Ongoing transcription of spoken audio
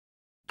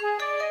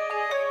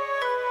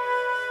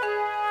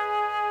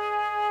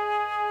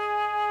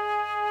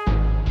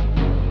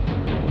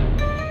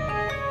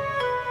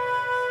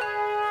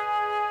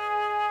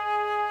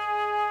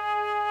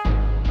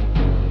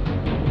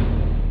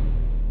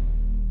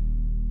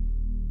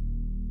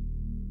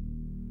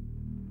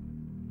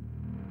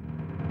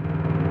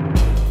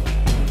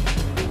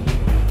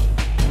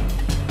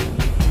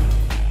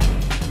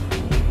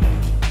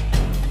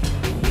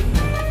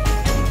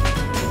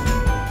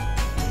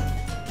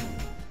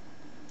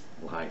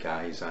Hi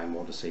guys, I'm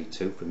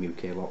WaterC2 from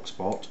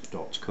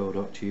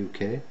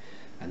uklocksport.co.uk,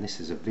 and this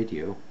is a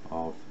video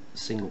of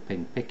single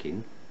pin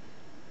picking,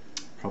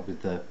 probably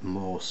the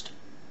most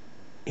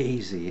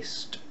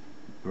easiest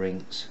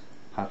BRINKS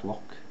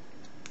padlock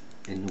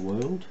in the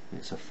world.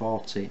 It's a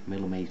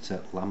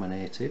 40mm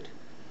laminated,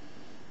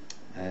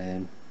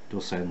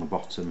 does say on the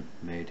bottom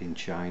made in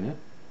China,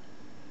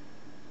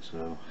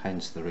 so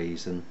hence the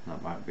reason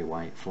that might be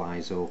why it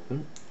flies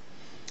open.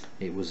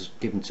 It was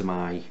given to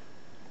my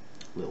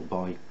little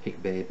boy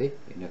Pick Baby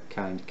in a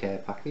kind care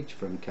package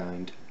from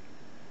kind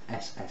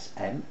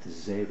SSM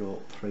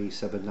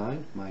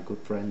 0379, my good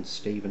friend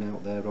Stephen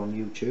out there on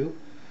YouTube,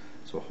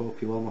 so I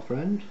hope you are, my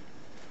friend.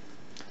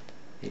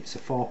 It's a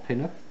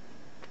 4-pinner,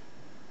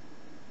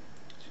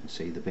 as you can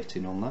see the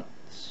bitting on that.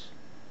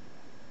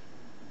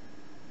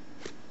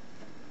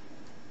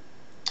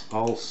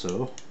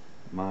 Also,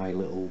 my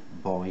little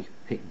boy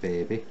Pick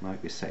Baby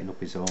might be setting up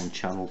his own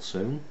channel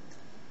soon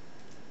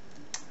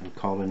and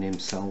calling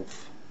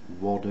himself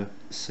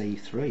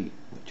WaterC3,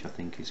 which I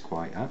think is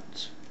quite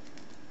apt.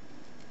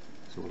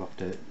 So we'll have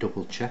to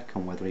double check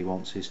on whether he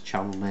wants his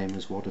channel name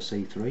as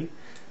WaterC3.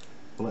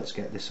 But let's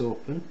get this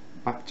open.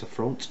 Back to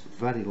front,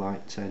 very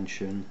light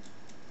tension,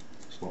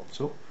 it's locked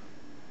up.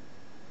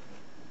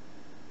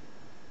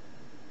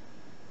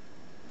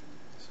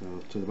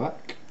 So to the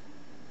back.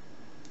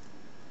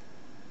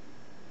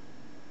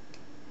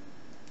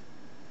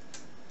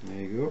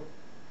 There you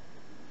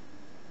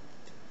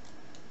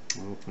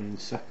go. Open in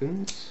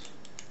seconds.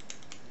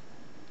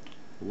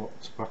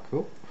 Locked back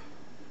up.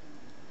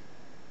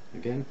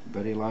 Again,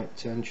 very light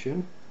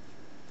tension.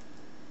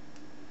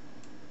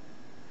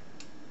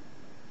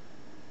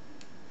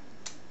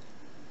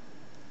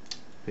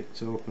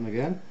 Picked open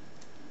again.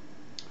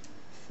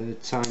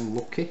 Third time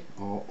lucky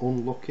or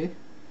unlucky.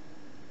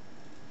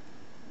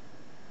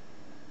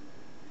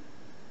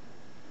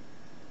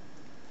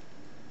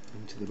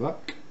 Into the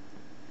back.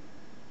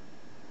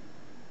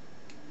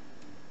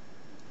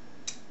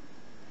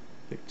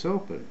 Picked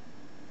open.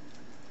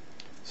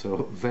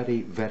 So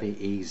very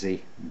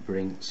easy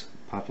BRINKS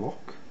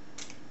padlock.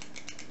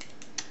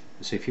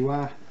 So if you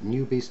are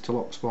newbies to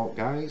lock sport,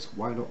 guys,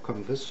 why not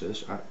come visit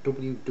us at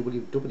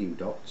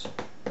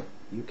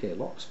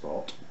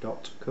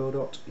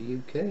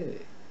www.uklocksport.co.uk.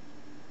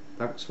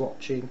 Thanks for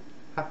watching,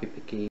 happy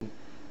picking,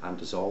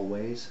 and as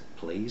always,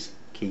 please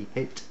keep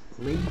it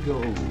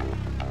legal.